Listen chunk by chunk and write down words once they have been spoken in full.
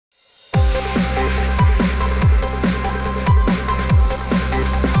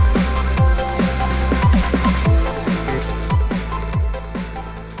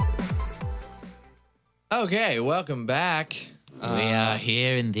Okay, welcome back. We are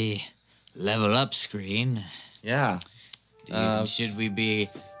here in the level up screen. Yeah. Should we be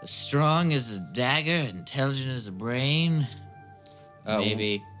as strong as a dagger, intelligent as a brain?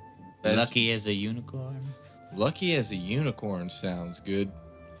 Maybe lucky as a unicorn? Lucky as a unicorn sounds good.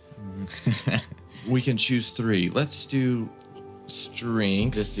 We can choose 3. Let's do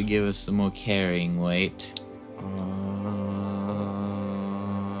strength. Just to give us some more carrying weight.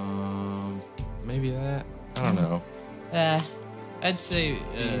 Maybe that. I don't know. I'd say Speed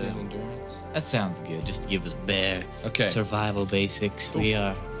and endurance. that sounds good. Just to give us bare survival basics. We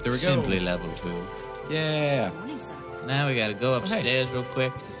are There we simply go. level 2. Yeah. Now we gotta go upstairs real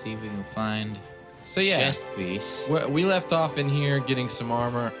quick to see if we can find So yeah, chest piece. we left off in here getting some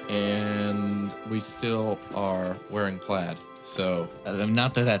armor, and we still are wearing plaid. So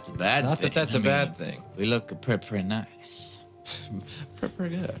Not that that's a bad not thing. that that's I a bad mean, thing. We look pretty nice.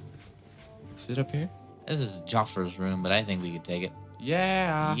 Pretty good. Sit up here. This is Joffre's room, but I think we could take it.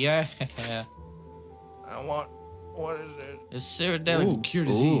 Yeah. Yeah. I want. What is it? It's Cyrodiil. Ooh, cure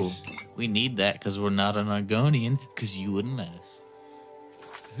disease. We need that because we're not an Argonian, because you wouldn't let us.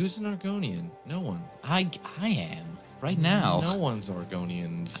 Who's an Argonian? No one. I am. Right now. No one's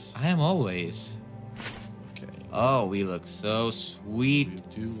Argonians. I am always. Okay. Oh, we look so sweet. We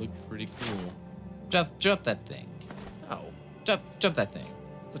do look pretty cool. Drop that thing. Oh. Drop that thing.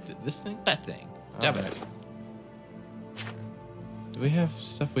 What, this thing? That thing. All Drop right. it. Do we have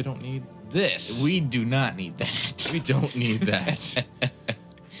stuff we don't need? This. We do not need that. We don't need that.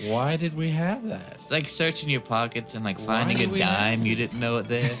 Why did we have that? It's like searching your pockets and like Why finding do a we have dime you this? didn't know it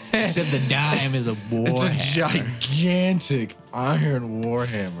there. Except the dime is a warhammer. It's a gigantic iron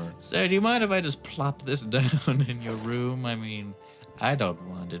warhammer. Sir, do you mind if I just plop this down in your room? I mean, I don't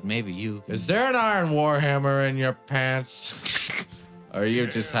want it. Maybe you can. Is there an iron warhammer in your pants? Or are you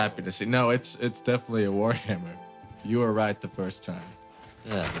just happy to see? No, it's definitely a warhammer. You were right the first time.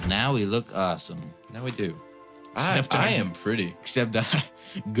 Now we look awesome. Now we do. Except I I- am pretty. Except our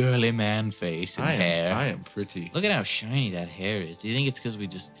girly man face and hair. I am pretty. Look at how shiny that hair is. Do you think it's because we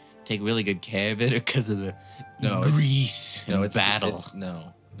just take really good care of it, or because of the No, it's- grease and battle?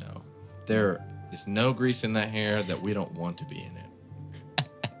 No. There is no grease in that hair that we don't want to be in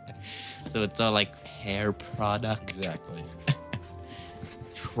it. So it's all like hair product. Exactly.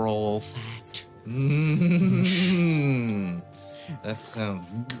 Troll fat. That sounds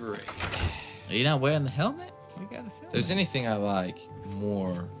great. Are you not wearing the helmet? We got a helmet. If there's anything I like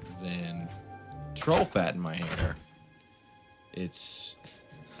more than troll fat in my hair, it's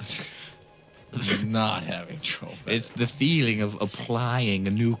not having troll fat. It's the feeling of applying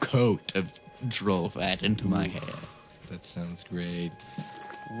a new coat of troll fat into my hair. That sounds great.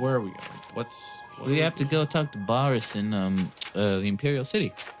 Where are we going? What We have to go talk to Boris in the Imperial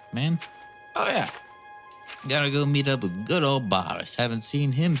City, man. Oh yeah. Gotta go meet up with good old Boris. Haven't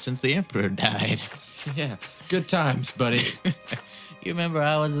seen him since the Emperor died. Yeah. Good times, buddy. You remember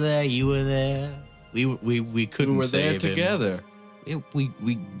I was there, you were there. We couldn't We were there save him. together.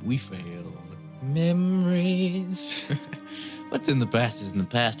 We failed. Memories. What's in the past is in the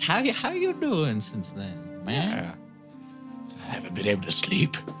past. How you doing since then, man? Yeah. I haven't been able to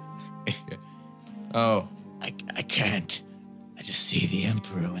sleep. Oh, I can't. I just see the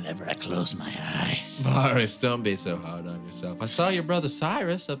Emperor whenever I close my eyes. Boris, don't be so hard on yourself. I saw your brother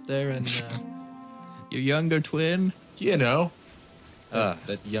Cyrus up there, and Your younger twin? you know,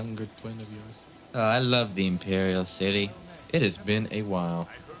 that younger twin of yours. Oh, I love the Imperial City. It has been a while.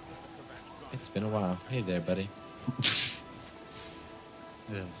 It's been a while. Hey there, buddy.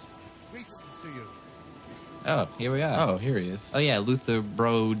 Oh, here we are. Oh, here he is. Oh yeah, Luther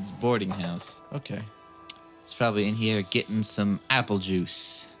Broad's boarding house. Okay. He's probably in here getting some apple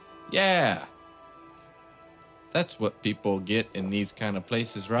juice. Yeah. That's what people get in these kind of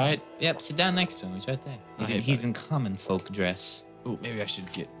places, right? Yep, sit down next to him. He's right there. He's in common folk dress. Ooh, maybe I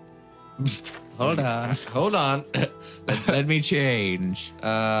should get... Hold on. Hold on. Let me change.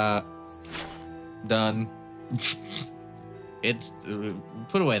 Done. It's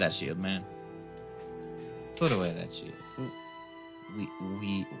put away that shield, man. Put away that shield.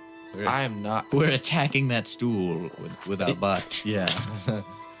 I am not... We're attacking that stool with our butt. Yeah.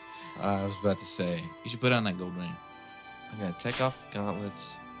 I was about to say. You should put on that gold ring. I'm going to take off the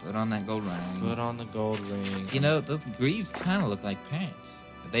gauntlets. Put on that gold ring. Put on the gold ring. You know, those greaves kind of look like pants.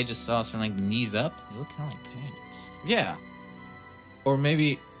 If they just saw us from like the knees up, they look kind of like pants. Yeah. Or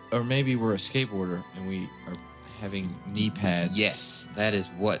maybe we're a skateboarder and we are having knee pads. Yes, that is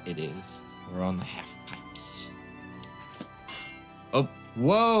what it is. We're on the half pipes. Oh,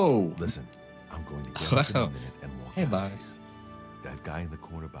 whoa! Listen, I'm going to get up in a minute and walk Hey, out. Boris. That guy in the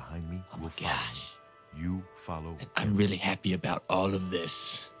corner behind me Oh will my follow gosh. You follow. I'm really happy about all of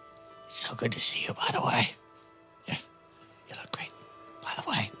this. It's so good to see you, by the way. Yeah. You look great. By the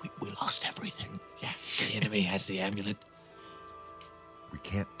way, we lost everything. Yeah. The enemy has the amulet. We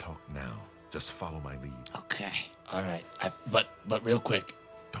can't talk now. Just follow my lead. Okay. All right. But real quick.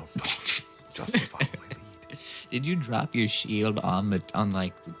 Don't talk. Just follow my lead. Did you drop your shield on the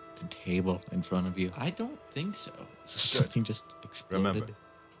table in front of you? I don't think so. Something just exploded. Remember,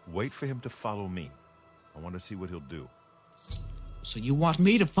 wait for him to follow me. I want to see what he'll do. So you want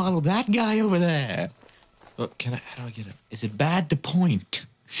me to follow that guy over there? Look, how do I get him? Is it bad to point?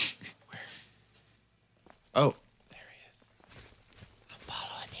 Where? Oh, there he is. I'm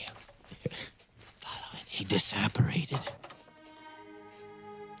following you. Following you. He disapparated.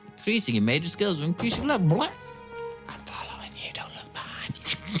 Increasing your major skills will increase your level. I'm following you. Don't look behind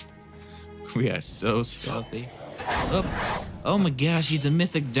you. We are so stealthy. Oh my gosh, he's a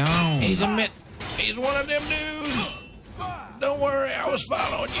Mythic Dawn. He's a myth. He's one of them dudes. Don't worry, I was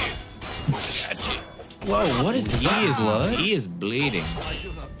following you. I got you. Whoa, what is he is what? He is bleeding.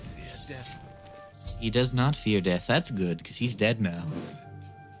 He does not fear death. That's good, because he's dead now.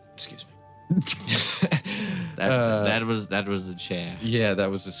 Excuse me. That was a chair. Yeah, that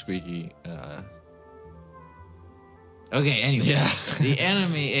was a squeaky. Okay, anyway. Yeah. The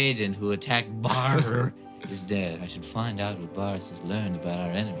enemy agent who attacked Bar is dead. I should find out what Baris has learned about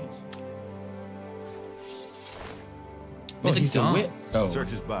our enemies. Oh, he's a wit. Oh. Search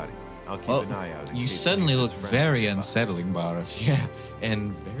his body. I'll keep an eye out. You suddenly look very unsettling, Baris. Yeah,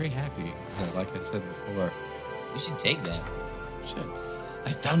 and very happy. Like I said before. You should take that. Shit. I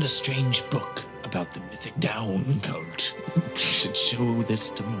found a strange book about the Mythic Dawn cult. I should show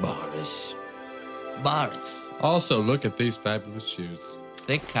this to Baris. Baris. Also, look at these fabulous shoes.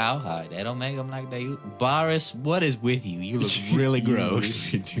 Thick cowhide. They don't make them like they use. Baris, what is with you? You look really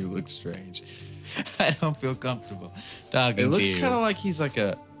gross. You do look strange. I don't feel comfortable talking to you. It looks kind of like he's like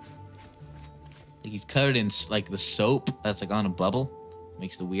a... Like he's covered in like the soap that's like on a bubble.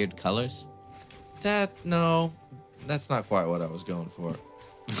 Makes the weird colors. No, that's not quite what I was going for.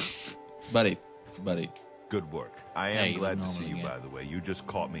 buddy. Good work. I Yeah, am you glad look to see you, normal by the way. You just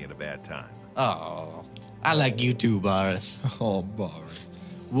caught me at a bad time. Oh, I like you too, Baris. Oh, Baris.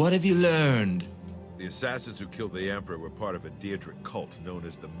 What have you learned? The assassins who killed the Emperor were part of a Daedric cult known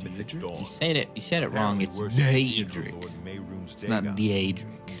as the Mythic Dawn. You said it wrong. It's Daedric. It's not Daedric.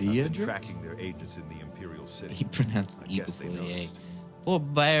 I've been tracking their agents in the Imperial City. He pronounced the E guess they before the A. noticed. Poor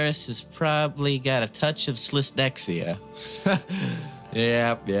Baris has probably got a touch of Dyslexia.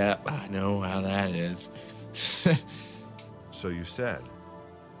 Yep, I know how that is. So you said.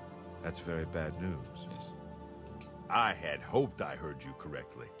 That's very bad news. Yes. I had hoped I heard you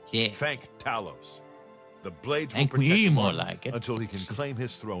correctly. Yeah. Thank Talos. The blades Thank will protect me him more like it. until he can claim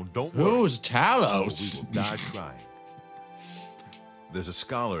his throne. Don't worry. Who's or Talos? we will die trying. There's a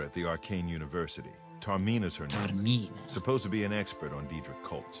scholar at the Arcane University. Tarmina's her name. Tarmina. Supposed to be an expert on Daedric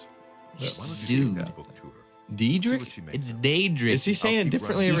cults. Why don't you Dude. take that book to her? See Diedrich? what she makes It's of it. Daedric. Is he saying I'll it keep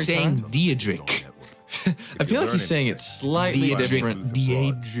differently running. every He's time? saying Daedric. I feel like he's saying it slightly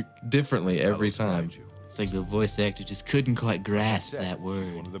Daedric. differently every time. It's like the voice actor just couldn't quite grasp that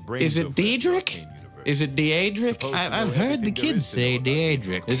word. Is it Daedric? Is it Daedric? I've heard the kids say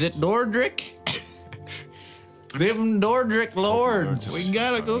Daedric. Is it Dordric? Them Dordric lords. We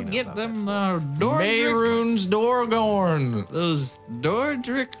gotta go get them Dordric. Mehrunes Dorgorn. Those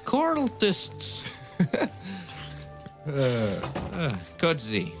Dordric cultists. Coach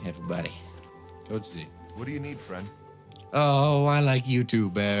Z, everybody. Coach Z. What do you need, friend? Oh, I like you too,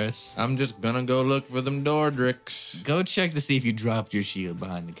 Barris. I'm just gonna go look for them Dordricks. Go check to see if you dropped your shield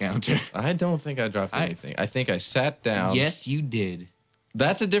behind the counter. I don't think I dropped anything. I think I sat down. Yes, you did.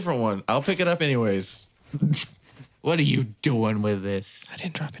 That's a different one. I'll pick it up anyways. What are you doing with this? I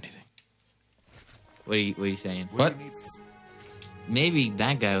didn't drop anything. What are you saying? What? do you need? Maybe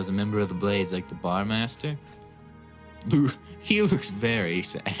that guy was a member of the Blades, like the barmaster. He looks very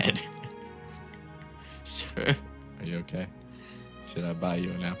sad. Sir. Are you okay? Should I buy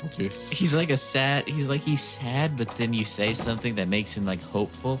you an apple juice? He's sad, but then you say something that makes him like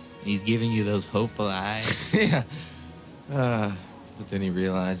hopeful. And he's giving you those hopeful eyes. Yeah. But then he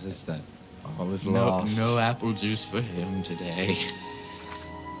realizes that all is lost. No apple juice for him today.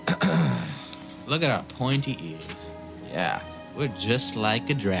 Look at our pointy ears. Yeah. We're just like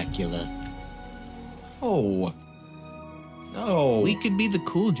a Dracula. Oh. No. We could be the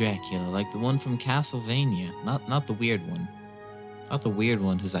cool Dracula, like the one from Castlevania. Not the weird one. Not the weird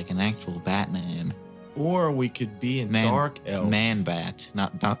one who's like an actual Batman. Or we could be in Dark Elf. Man-Bat,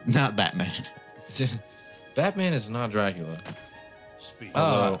 not Batman. Batman is not Dracula. Speak.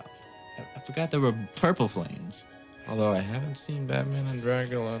 Although, I forgot there were purple flames. Although I haven't seen Batman and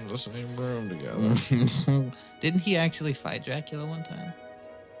Dracula in the same room together. Didn't he actually fight Dracula one time?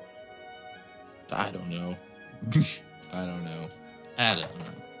 I don't know. I don't know. I don't know.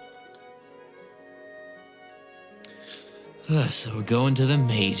 So we're going to the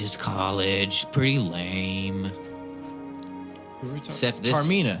Mages College. Pretty lame. Who are we talking? Except this,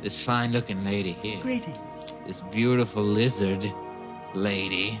 Tarmina. this fine-looking lady here. Greetings. This beautiful lizard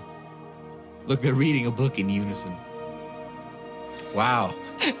lady. Look, they're reading a book in unison. Wow.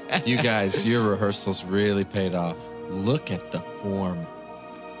 You guys, your rehearsals really paid off. Look at the form.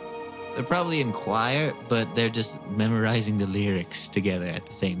 They're probably in choir, but they're just memorizing the lyrics together at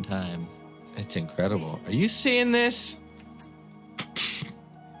the same time. It's incredible. Are you seeing this?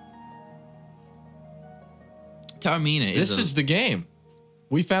 Tarmina This is the game.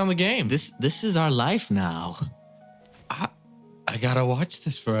 We found the game. This is our life now. I gotta watch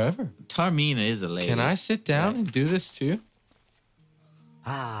this forever. Tarmina is a lady. Can I sit down and do this too?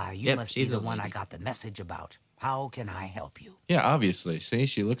 Ah, you Yep, must be she's the a one I lady. got the message about. How can I help you? Yeah, obviously. See,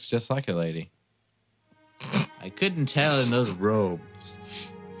 she looks just like a lady. I couldn't tell in those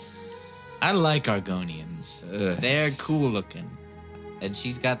robes. I like Argonians. Ugh. They're cool looking. And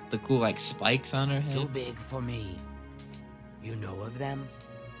she's got the cool, like, spikes on her Too head. big for me. You know of them?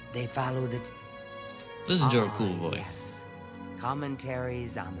 They follow the... Listen to her cool voice. Yes.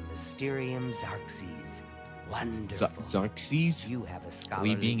 Commentaries on the Mysterium Xarxes. Wonderful. Xarxes? You have a Are scholarly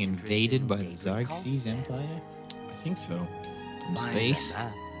we being interest invaded in by the pagan Xarxes cults, then? Empire? I think so. From Fine space? then,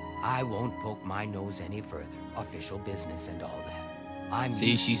 huh? I won't poke my nose any further. Official business and all that. I'm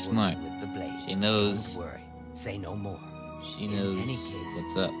See, used to she's working smart. with the blades. She knows- Don't worry. Say no more. She In any knows case,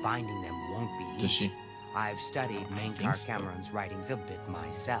 what's up. finding them won't be easy. Does she? I've studied think Mankar so. Cameron's writings a bit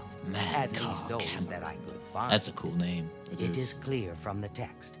myself. At least Mankar those Cameron. that I could find. That's a cool name. It is clear from the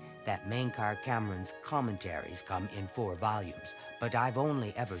text that Mankar Cameron's commentaries come in 4 volumes, but I've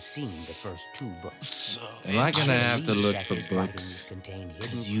only ever seen the first 2 books. So Am I gonna have to believe look that for his writings books? contain hidden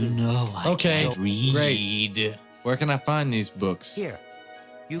Because you clues. know I Okay, can't read. great. Where can I find these books? Here,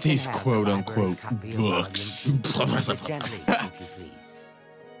 you These can have quote-unquote the library's copy of books. volume 2. But gently, if you please.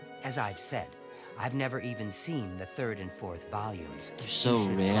 As I've said, I've never even seen the 3rd and 4th volumes. They're so You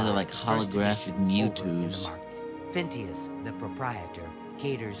should rare, they're find like the first holographic edition over in the Mewtwo's. market. Phineas, the proprietor,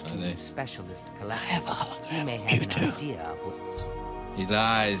 caters to they? specialist I collectors. have a He may holographic have an Mewtwo. idea of what... He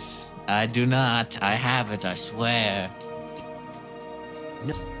lies. I do not. I have it, I swear.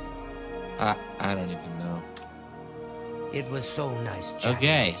 I don't even know. It was so nice chatting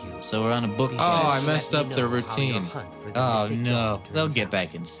Okay, with you. so we're on a book Please Oh, I let messed me up their know how your routine. hunt for the Oh Mythic no, Dawn they'll turns get out.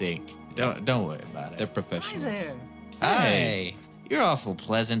 back in sync. Don't worry about They're it. professionals. Hey, you're awful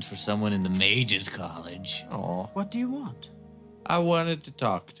pleasant for someone in the Mages College. Aw. What do you want? I wanted to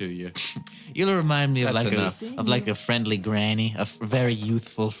talk to you. You'll remind me of That's like enough. a friendly granny, a very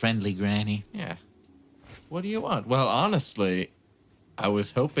youthful friendly granny. Yeah. What do you want? Well, honestly, I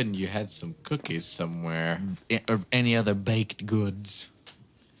was hoping you had some cookies somewhere. Or any other baked goods.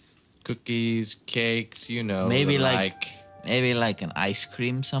 Cookies, cakes, you know. Maybe the like maybe like an ice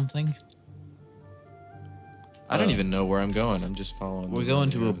cream something. I don't even know where I'm going. I'm just following. We're the going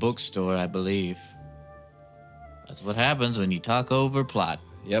to a arrows. bookstore, I believe. That's what happens when you talk over plot,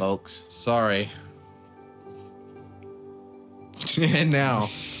 Yep. folks. Sorry. And now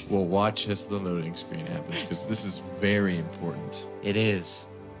we'll watch as the loading screen happens because this is very important. It is.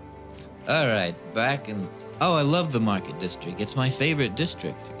 All right, back in. Oh, I love the Market District. It's my favorite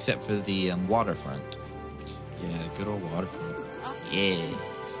district, except for the waterfront. Yeah, good old waterfront. Yeah.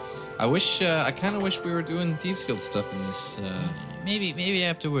 I kind of wish we were doing Thieves Guild stuff in this. Maybe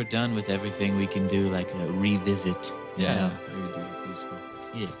after we're done with everything, we can do like a revisit. you Yeah, know? maybe do the Thieves Guild.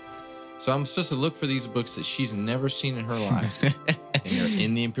 Yeah. So I'm supposed to look for these books that she's never seen in her life. And they're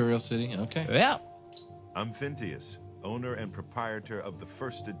in the Imperial City? Okay. Well, I'm Phintius, owner and proprietor of the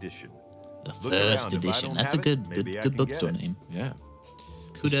first edition. the Look around. first If I edition. don't That's a have it, good maybe I good can bookstore get it. name. Yeah.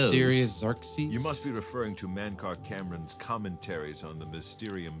 Kudos. Mysterious Xarxes? You must be referring to Mankar Cameron's commentaries on the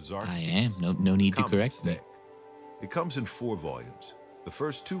Mysterium Xarxes. I am. No need to Common correct me. mistake. It comes in 4 volumes. The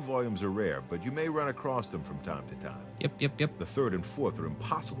first 2 volumes are rare, but you may run across them from time to time. Yep. The 3rd and 4th are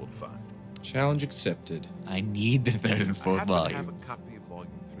impossible to find. Challenge accepted. I need the third and I fourth happen to have volume. a copy of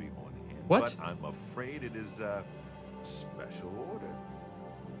volume 3 on hand. What? But I'm afraid it is a special order.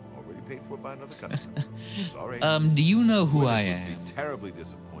 Already paid for by another customer. Sorry. Do you know who I Willis would am? be terribly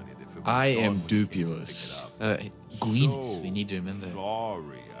disappointed if it was I gone am when he came to Dupulus. pick it up. Guinness. So We need to remember.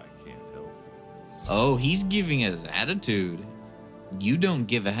 Sorry, I can't help you. Oh, he's giving us attitude. You don't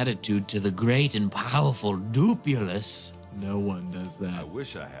give attitude to the great and powerful Dupulus. No one does I that.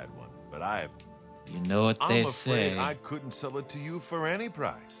 wish I had one, but but You know what they I'm afraid say. I couldn't sell it to you for any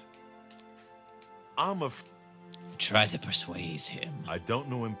price. Try to persuade him. I don't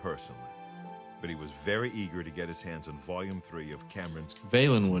know him personally, but he was very eager to get his hands on Volume 3 of Cameron's.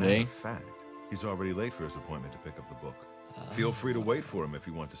 Valen As a would, matter eh? of fact, he's already late for his appointment to pick up the book. Feel free to wait for him if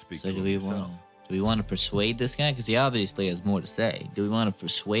you want to speak So to do him we yourself. want to persuade this guy? Because he obviously has more to say. Do we want to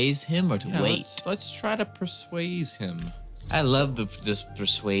persuade him or to Yeah, wait? let's try to persuade him. I love this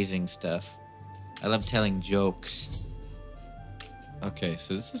persuading stuff. I love telling jokes. Okay,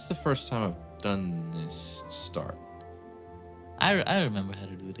 so this is the first time I've done this start. I remember how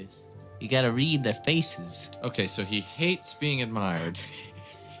to do this. You gotta read their faces. Okay, so he hates being admired.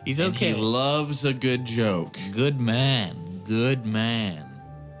 He's and okay. he loves a good joke. Good man. Good man.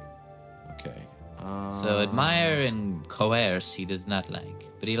 Okay. So admire and coerce he does not like.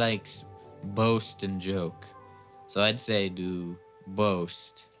 But he likes boast and joke. So I'd say do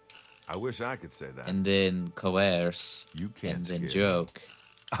boast. I wish I could say that. And then coerce. You can't And then scare me. joke.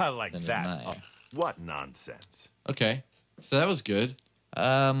 I like Then that. admire. What nonsense. Okay, so that was good. You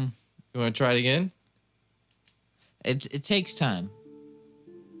You want to try it again? It takes time.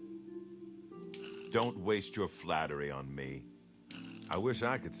 Don't waste your flattery on me. I wish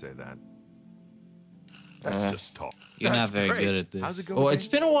I could say that. That's just talk. You're not That's very great. good at this. How's it going? Oh, it's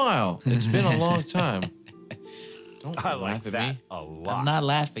been a while. It's been a long time. Don't I like laugh at that me. a lot. I'm not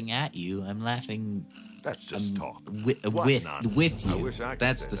laughing at you. I'm laughing That's just talk. with What nonsense. with I you. wish I could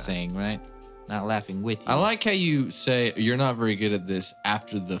That's say the that. saying, right? Not laughing with you. I like how you say you're not very good at this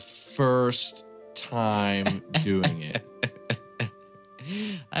after the first time doing it.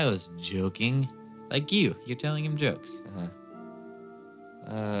 I was joking. Like you. You're telling him jokes.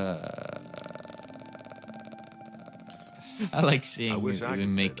 I like seeing I wish him I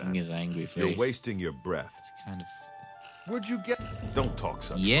could say making that. his angry face. You're wasting your breath. It's kind of... Where'd you get? Don't talk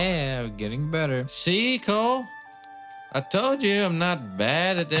such. Yeah, getting better. See, Cole? I told you I'm not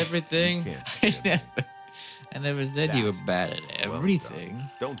bad at You everything. can't. I never said you were That's bad at well everything. done.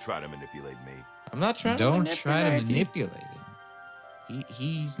 Don't try to manipulate me. I'm not trying Don't to try to manipulate you. manipulate him.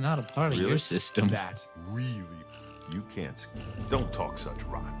 He's not a part of Really? your system. That's really. You can't. Don't talk such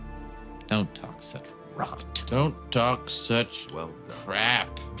rot. Don't talk such rot. Don't talk such Well done.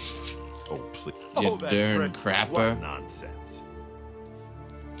 crap. Oh, please. You that's darn dreadful. crapper. What nonsense.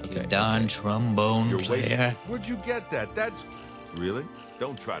 Okay. You darn trombone You're player. wasting. Where'd you get that? That's really.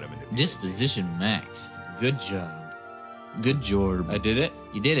 Don't try to manipulate. Disposition maxed. Good job. Good job. I did it.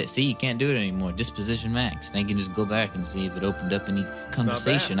 You did it. See, you can't do it anymore. Disposition maxed. Now you can just go back and see if it opened up any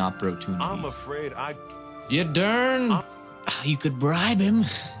conversation opportunities. I'm afraid I. You darn. You could bribe him.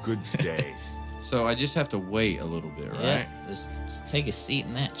 Good day. So I just have to wait a little bit, right? Yeah, just take a seat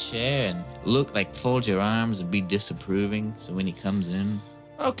in that chair and look like fold your arms and be disapproving. So when he comes in,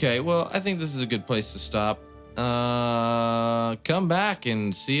 Okay, well, I think this is a good place to stop. Come back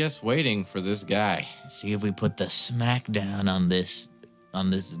and see us waiting for this guy. see if we put the smackdown on this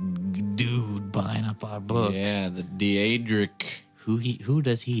dude buying up our books. Yeah, the Daedric. Who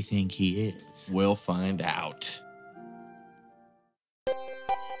does he think he is? We'll find out. I'm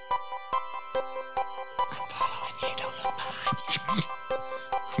following you. Don't look behind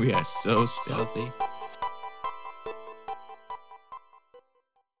you. We are so stealthy.